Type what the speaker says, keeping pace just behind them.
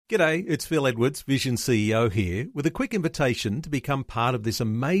G'day, it's Phil Edwards, Vision CEO here, with a quick invitation to become part of this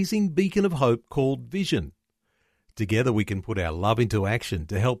amazing beacon of hope called Vision. Together we can put our love into action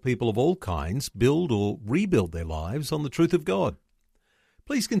to help people of all kinds build or rebuild their lives on the truth of God.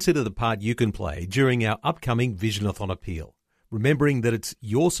 Please consider the part you can play during our upcoming Visionathon appeal, remembering that it's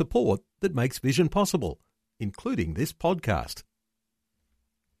your support that makes Vision possible, including this podcast.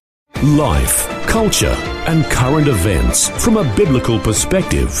 Life, culture and current events from a biblical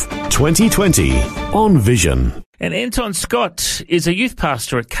perspective. 2020 on Vision. And Anton Scott is a youth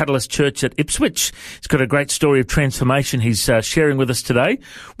pastor at Catalyst Church at Ipswich. He's got a great story of transformation he's sharing with us today.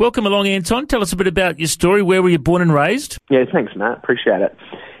 Welcome along, Anton. Tell us a bit about your story. Where were you born and raised? Yeah, thanks, Matt. Appreciate it.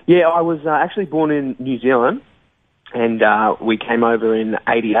 Yeah, I was actually born in New Zealand, and we came over in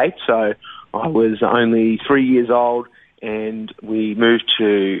 '88, so I was only 3 years old, and we moved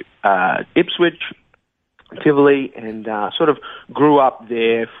to Ipswich, Tivoli, and sort of grew up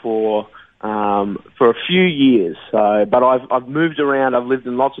there for a few years. So, but I've moved around. I've lived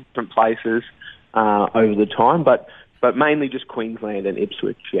in lots of different places over the time, but mainly just Queensland and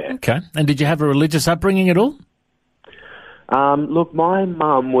Ipswich. Yeah. Okay. And did you have a religious upbringing at all? Look, my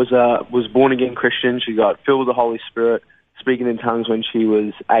mum was born again Christian. She got filled with the Holy Spirit, speaking in tongues when she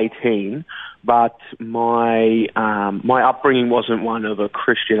was 18. But my upbringing wasn't one of a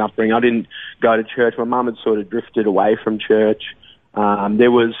Christian upbringing. I didn't go to church. My mum had sort of drifted away from church.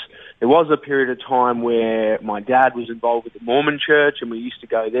 There was a period of time where my dad was involved with the Mormon church, and we used to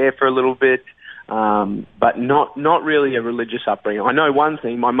go there for a little bit, but not really a religious upbringing. I know one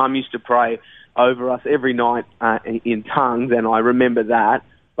thing: my mum used to pray over us every night in tongues, and I remember that.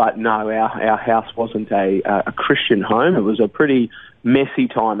 But no, our house wasn't a Christian home. It was a pretty messy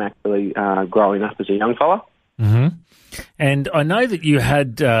time, actually, growing up as a young fella. Mm-hmm. And I know that you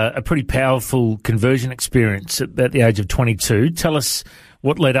had a pretty powerful conversion experience at the age of 22. Tell us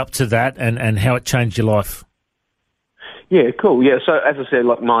what led up to that and how it changed your life. Yeah, cool. Yeah, so as I said,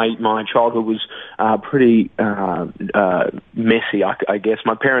 like my childhood was pretty messy, I guess.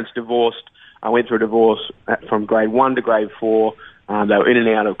 My parents divorced. I went through a divorce from grade 1 to grade 4. They were in and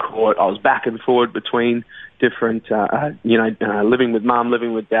out of court. I was back and forward between different, living with mum,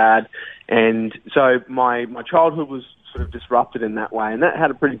 living with dad. And so my childhood was sort of disrupted in that way. And that had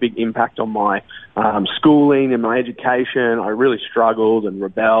a pretty big impact on my schooling and my education. I really struggled and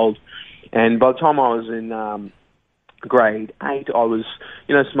rebelled. And by the time I was in grade 8, I was,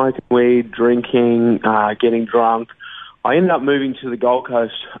 smoking weed, drinking, getting drunk. I ended up moving to the Gold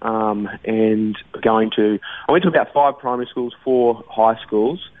Coast and I went to about 5 primary schools, 4 high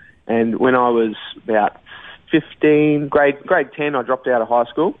schools, and when I was about 15, grade 10, I dropped out of high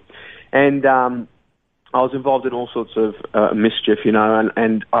school, and I was involved in all sorts of mischief,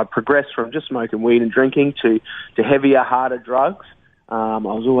 and I progressed from just smoking weed and drinking to heavier, harder drugs. I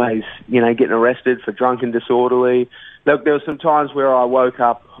was always, getting arrested for drunk and disorderly. There were some times where I woke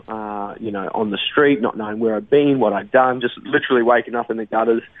up, on the street, not knowing where I'd been, what I'd done, just literally waking up in the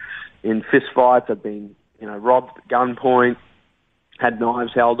gutters in fist fights. I'd been, robbed at gunpoint, had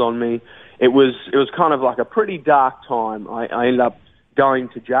knives held on me. It was kind of like a pretty dark time. I ended up going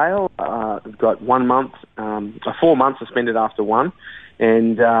to jail. Got 1 month, 4 months suspended after one.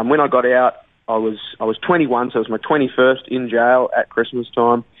 And when I got out, I was 21, so it was my 21st in jail at Christmas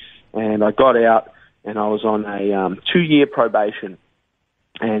time. And I got out, and I was on a 2-year probation.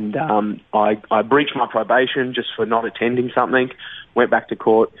 And I breached my probation just for not attending something, went back to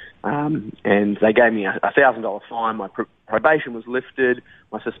court, and they gave me a $1,000 fine. My probation was lifted,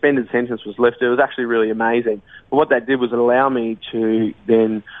 my suspended sentence was lifted. It was actually really amazing. But what that did was it allowed me to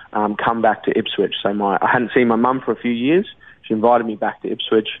then come back to Ipswich. So I hadn't seen my mum for a few years. She invited me back to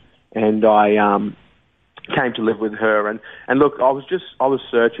Ipswich, and I came to live with her. And look, I was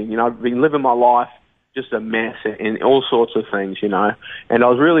searching. I've been living my life just a mess in all sorts of things, and I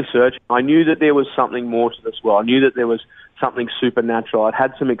was really searching. I knew that there was something more to this world. I knew that there was something supernatural. I'd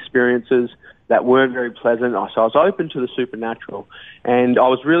had some experiences that weren't very pleasant, so I was open to the supernatural. And I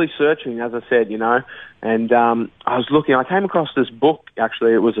was really searching, as I said, and I was looking. I came across this book,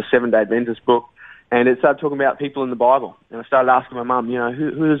 actually. It was a Seventh-day Adventist book, and it started talking about people in the Bible. And I started asking my mum,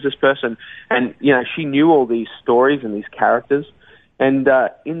 who is this person? And, she knew all these stories and these characters. And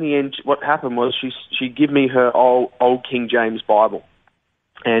in the end, what happened was she'd give me her old King James Bible.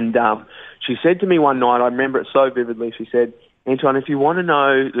 And she said to me one night, I remember it so vividly, she said, Anton, if you want to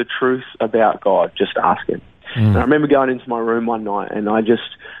know the truth about God, just ask Him. And I remember going into my room one night, and I just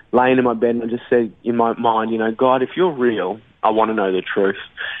laying in my bed, and I just said in my mind, God, if you're real, I want to know the truth.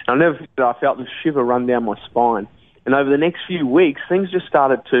 And I'll never forget, I felt this shiver run down my spine. And over the next few weeks, things just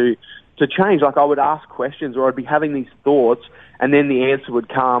started to to change. Like I would ask questions, or I'd be having these thoughts, and then the answer would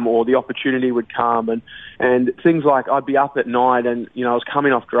come, or the opportunity would come, and things like I'd be up at night, and I was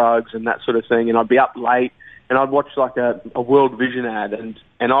coming off drugs and that sort of thing, and I'd be up late, and I'd watch like a World Vision ad,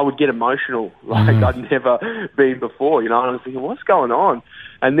 and I would get emotional like I'd never been before, and I was thinking, what's going on?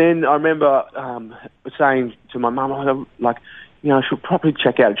 And then I remember saying to my mum, like, I should probably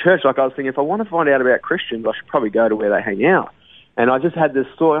check out a church. Like I was thinking, if I want to find out about Christians, I should probably go to where they hang out. And I just had this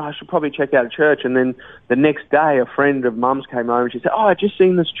thought, I should probably check out a church. And then the next day, a friend of Mum's came over and she said, I've just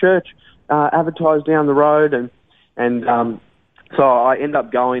seen this church advertised down the road. And so I ended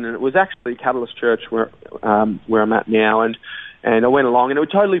up going, and it was actually Catalyst Church where I'm at now. And I went along, and it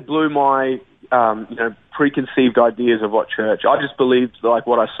totally blew my preconceived ideas of what church. I just believed like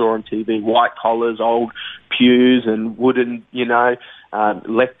what I saw on TV, white collars, old pews and wooden,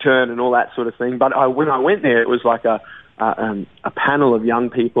 lectern and all that sort of thing. But when I went there, it was like a panel of young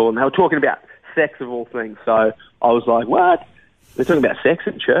people, and they were talking about sex of all things. So I was like, what? They're talking about sex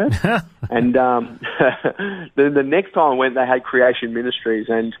in church? And then the next time I went, they had Creation Ministries,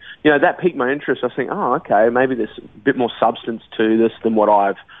 and that piqued my interest. I was thinking, okay, maybe there's a bit more substance to this than what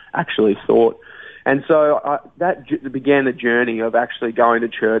I've actually thought. And so that began the journey of actually going to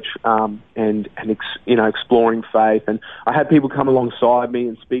church and exploring faith. And I had people come alongside me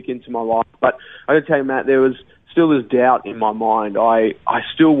and speak into my life. But I got to tell you, Matt, there was still this doubt in my mind. I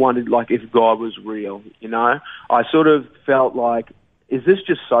still wondered, like, if God was real, I sort of felt like, is this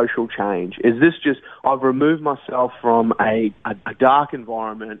just social change? Is this just, I've removed myself from a dark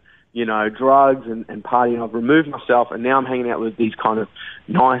environment, drugs and partying. I've removed myself, and now I'm hanging out with these kind of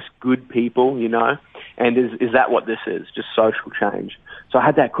nice, good people, and is that what this is? Just social change? So I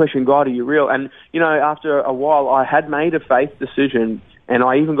had that question, God, are you real? And, after a while, I had made a faith decision, and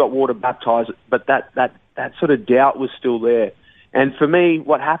I even got water baptized, but that sort of doubt was still there. And for me,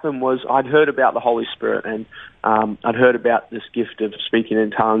 what happened was I'd heard about the Holy Spirit, and I'd heard about this gift of speaking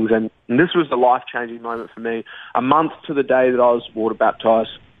in tongues, and this was a life-changing moment for me. A month to the day that I was water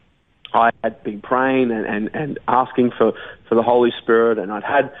baptized, I had been praying and asking for the Holy Spirit, and I'd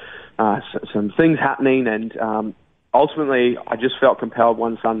had some things happening, and ultimately I just felt compelled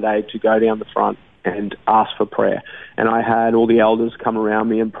one Sunday to go down the front and ask for prayer. And I had all the elders come around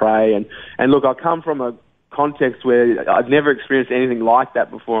me and pray. And look, I come from a context where I'd never experienced anything like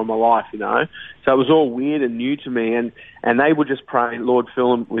that before in my life, So it was all weird and new to me. And they were just praying, Lord,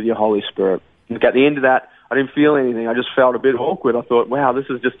 fill them with your Holy Spirit. Look, at the end of that, I didn't feel anything. I just felt a bit awkward. I thought, wow, this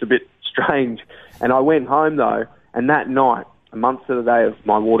is just a bit strange. And I went home, though, and that night, a month to the day of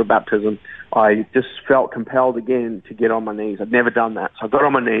my water baptism, I just felt compelled again to get on my knees. I'd never done that. So I got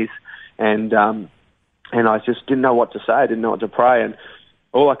on my knees, and I just didn't know what to say. I didn't know what to pray. And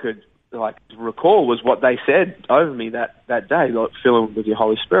all I could recall was what they said over me that day, Lord, fill me with your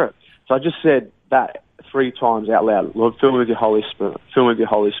Holy Spirit. So I just said that 3 times out loud, Lord, fill me with your Holy Spirit, fill me with your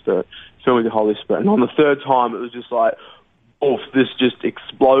Holy Spirit, fill me with your Holy Spirit. And on the third time, it was just like, this just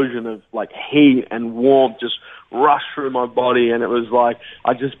explosion of like heat and warmth just rushed through my body, and it was like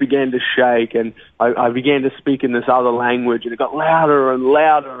I just began to shake, and I began to speak in this other language, and it got louder and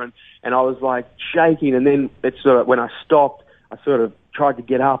louder, and I was like shaking. And then it sort of, when I stopped, I sort of tried to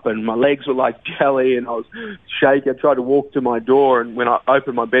get up, and my legs were like jelly, and I was shaking. I tried to walk to my door, and when I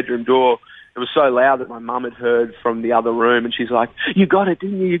opened my bedroom door, it was so loud that my mum had heard from the other room, and she's like, "You got it,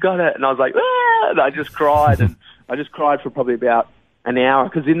 didn't you? You got it." And I was like, "Ah!" And I just cried, and I just cried for probably about an hour,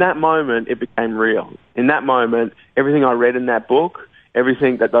 because in that moment, it became real. In that moment, everything I read in that book,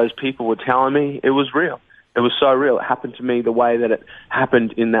 everything that those people were telling me, it was real. It was so real. It happened to me the way that it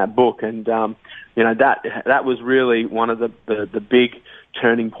happened in that book. And, that was really one of the big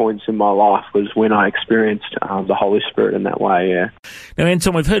turning points in my life, was when I experienced the Holy Spirit in that way, yeah. Now,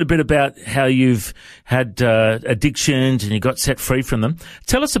 Anton, we've heard a bit about how you've had addictions and you got set free from them.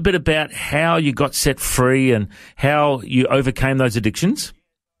 Tell us a bit about how you got set free and how you overcame those addictions.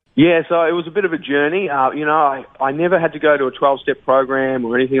 Yeah, so it was a bit of a journey. I never had to go to a 12-step program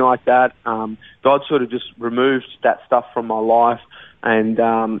or anything like that. God sort of just removed that stuff from my life. And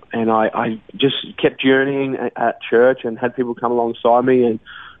I just kept journeying at church and had people come alongside me. And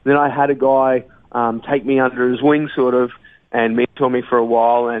then I had a guy take me under his wing, sort of, and mentor me for a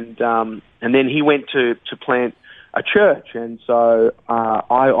while. And then he went to plant a church. And so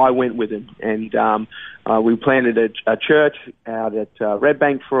I went with him. And we planted a church out at Red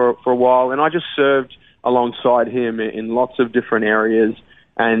Bank for a while. And I just served alongside him in lots of different areas.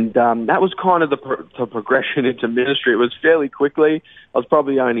 And that was kind of the progression into ministry. It was fairly quickly. I was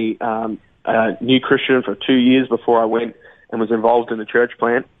probably only a new Christian for 2 years before I went and was involved in the church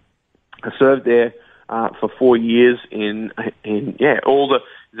plant. I served there for 4 years in all the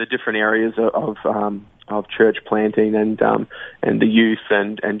the different areas of church planting and the youth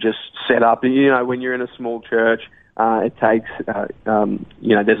and just set up. You know, when you're in a small church, it takes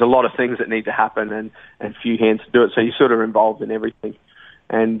there's a lot of things that need to happen and few hands to do it. So you're sort of involved in everything.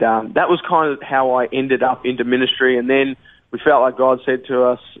 And that was kind of how I ended up into ministry. And then we felt like God said to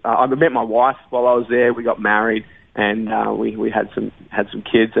us, I met my wife while I was there. We got married and we had some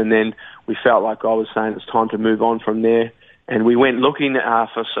kids. And then we felt like God was saying it's time to move on from there. And we went looking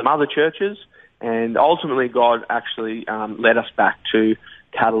for some other churches. And ultimately God actually led us back to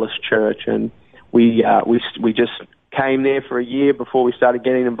Catalyst Church. And we just came there for a year before we started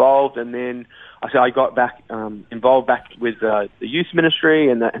getting involved. And then I got back involved back with the youth ministry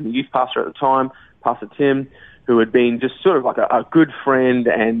and the youth pastor at the time, Pastor Tim, who had been just sort of like a good friend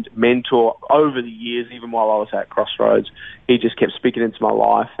and mentor over the years, even while I was at Crossroads. He just kept speaking into my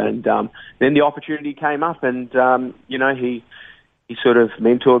life. And then the opportunity came up and, he sort of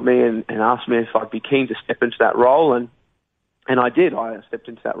mentored me and asked me if I'd be keen to step into that role. And I did. I stepped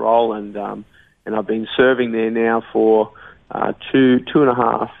into that role and I've been serving there now for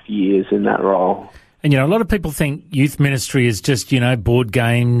 2.5 years in that role. And, a lot of people think youth ministry is just, board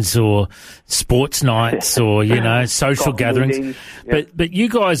games or sports nights or, social gatherings. Yep. But you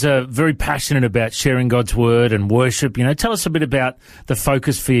guys are very passionate about sharing God's word and worship. Tell us a bit about the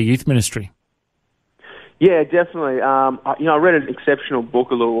focus for your youth ministry. Yeah, definitely. I read an exceptional book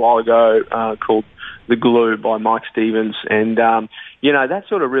a little while ago called The Glue by Mike Stevens. And, that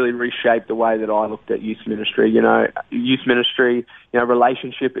sort of really reshaped the way that I looked at youth ministry. Youth ministry,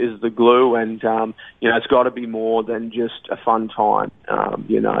 relationship is the glue and, it's got to be more than just a fun time.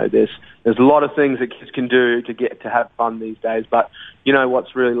 There's a lot of things that kids can do to get to have fun these days. But,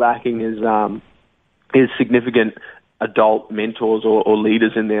 what's really lacking is significant adult mentors or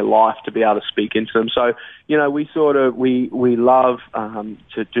leaders in their life to be able to speak into them. So, we love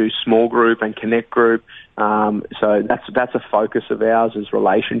to do small group and connect group. So that's a focus of ours is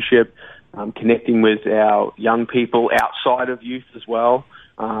relationship, connecting with our young people outside of youth as well,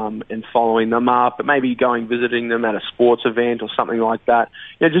 and following them up, but maybe visiting them at a sports event or something like that.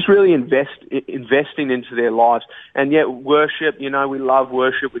 Just really investing into their lives. And yet worship, we love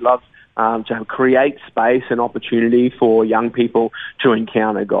worship. We love to create space and opportunity for young people to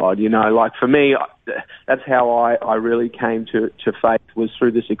encounter God. Like for me, that's how I really came to faith, was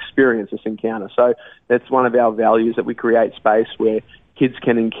through this experience, this encounter. So that's one of our values, that we create space where kids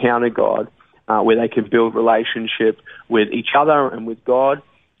can encounter God, where they can build relationship with each other and with God,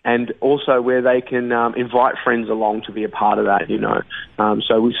 and also where they can invite friends along to be a part of that,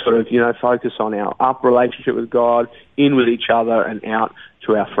 So we sort of, focus on our up relationship with God, in with each other, and out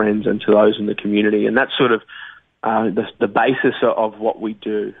to our friends and to those in the community. And that's sort of the basis of what we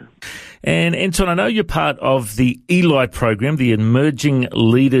do. And Anton, I know you're part of the Eli program, the Emerging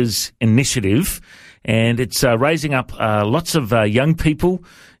Leaders Initiative, and it's raising up lots of young people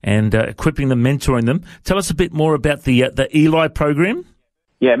and equipping them, mentoring them. Tell us a bit more about the Eli program.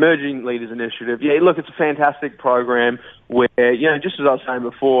 Yeah, Emerging Leaders Initiative. Yeah, look, it's a fantastic program where, just as I was saying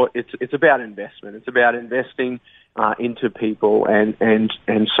before, it's about investment. It's about investing into people and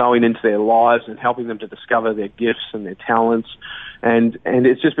sowing into their lives and helping them to discover their gifts and their talents. And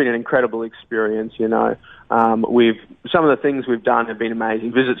it's just been an incredible experience, some of the things we've done have been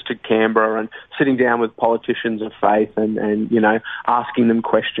amazing. Visits to Canberra and sitting down with politicians of faith and asking them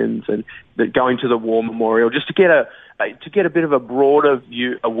questions, and going to the War Memorial just to get a bit of a broader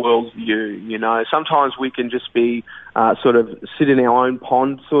view, a world view. Sometimes we can just be sort of sit in our own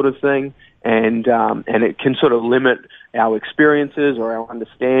pond sort of thing, and it can sort of limit our experiences or our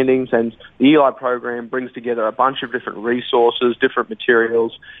understandings. And the Eli program brings together a bunch of different resources, different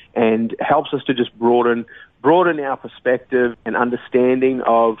materials, and helps us to just broaden our perspective and understanding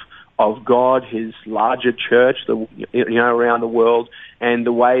of God, His larger church, around the world, and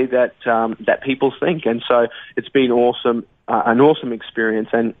the way that that people think. And so it's been awesome, an awesome experience,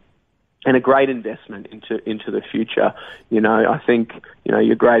 and a great investment into the future. I think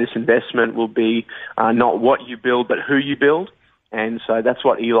your greatest investment will be not what you build, but who you build. And so that's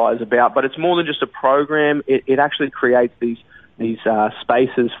what Eli is about. But it's more than just a program. It actually creates these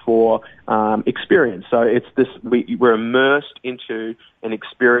spaces for experience. So it's we're immersed into an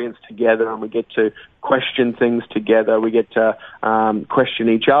experience together, and we get to question things together. We get to question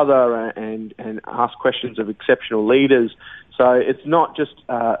each other and ask questions of exceptional leaders. So it's not just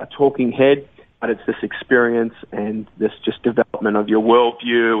a talking head, but it's this experience and this just development of your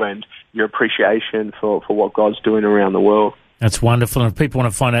worldview and your appreciation for what God's doing around the world. That's wonderful. And if people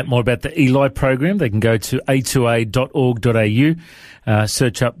want to find out more about the Eli program, they can go to a2a.org.au,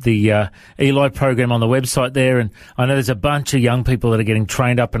 search up the Eli program on the website there. And I know there's a bunch of young people that are getting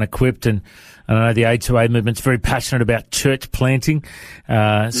trained up and equipped, and I know the A2A movement's very passionate about church planting.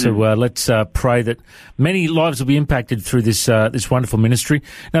 So let's pray that many lives will be impacted through this wonderful ministry.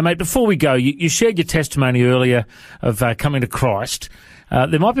 Now, mate, before we go, you shared your testimony earlier of coming to Christ.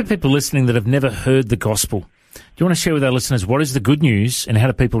 There might be people listening that have never heard the gospel. Do you want to share with our listeners what is the good news and how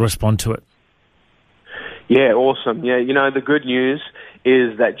do people respond to it? Yeah, awesome. Yeah, the good news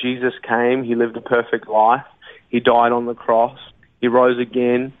is that Jesus came, he lived a perfect life, he died on the cross, he rose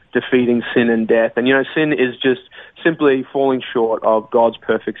again, defeating sin and death. And, sin is just simply falling short of God's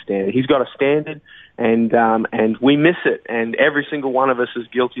perfect standard. He's got a standard, and we miss it, and every single one of us is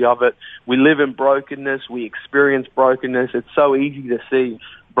guilty of it. We live in brokenness, we experience brokenness. It's so easy to see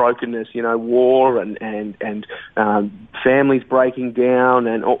brokenness, war and families breaking down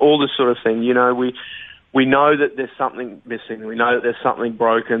and all this sort of thing. We know that there's something missing. We know that there's something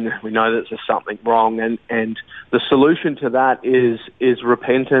broken. We know that there's something wrong. And the solution to that is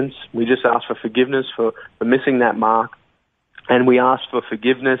repentance. We just ask for forgiveness for missing that mark. And we ask for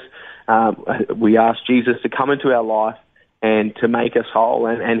forgiveness. We ask Jesus to come into our life and to make us whole.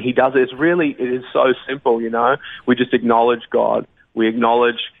 And he does it. It is so simple, We just acknowledge God. We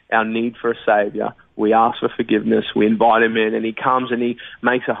acknowledge our need for a Saviour. We ask for forgiveness. We invite him in, and he comes and he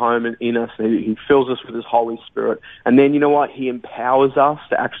makes a home in us. He fills us with his Holy Spirit. And then, he empowers us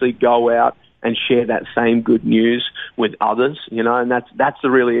to actually go out and share that same good news with others, and that's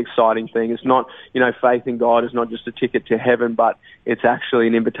the really exciting thing. It's not, faith in God is not just a ticket to heaven, but it's actually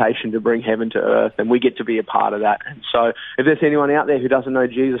an invitation to bring heaven to earth, and we get to be a part of that. And so if there's anyone out there who doesn't know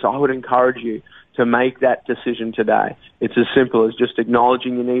Jesus, I would encourage you to make that decision today. It's as simple as just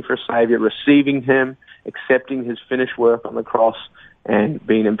acknowledging your need for a Saviour, receiving him, accepting his finished work on the cross, and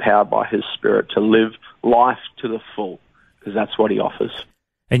being empowered by his Spirit to live life to the full, because that's what he offers.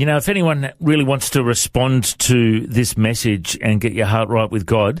 And, if anyone really wants to respond to this message and get your heart right with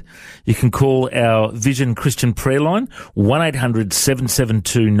God, you can call our Vision Christian prayer line,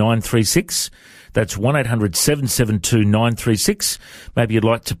 1-800-772-936. That's 1-800-772-936. Maybe you'd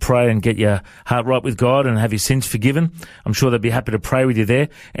like to pray and get your heart right with God and have your sins forgiven. I'm sure they'd be happy to pray with you there.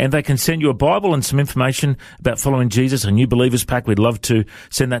 And they can send you a Bible and some information about following Jesus, a New Believers Pack. We'd love to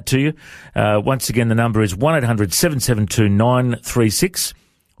send that to you. Once again, the number is 1-800-772-936.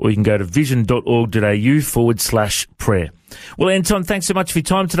 Or you can go to vision.org.au/prayer. Well, Anton, thanks so much for your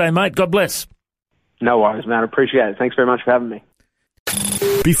time today, mate. God bless. No worries, man. I appreciate it. Thanks very much for having me.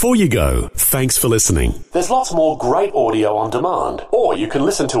 Before you go, thanks for listening. There's lots more great audio on demand, or you can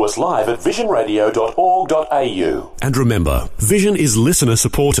listen to us live at visionradio.org.au. And remember, Vision is listener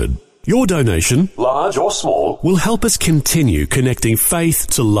supported. Your donation, large or small, will help us continue connecting faith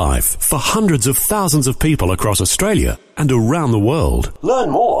to life for hundreds of thousands of people across Australia and around the world. Learn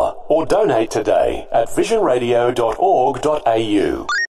more or donate today at visionradio.org.au.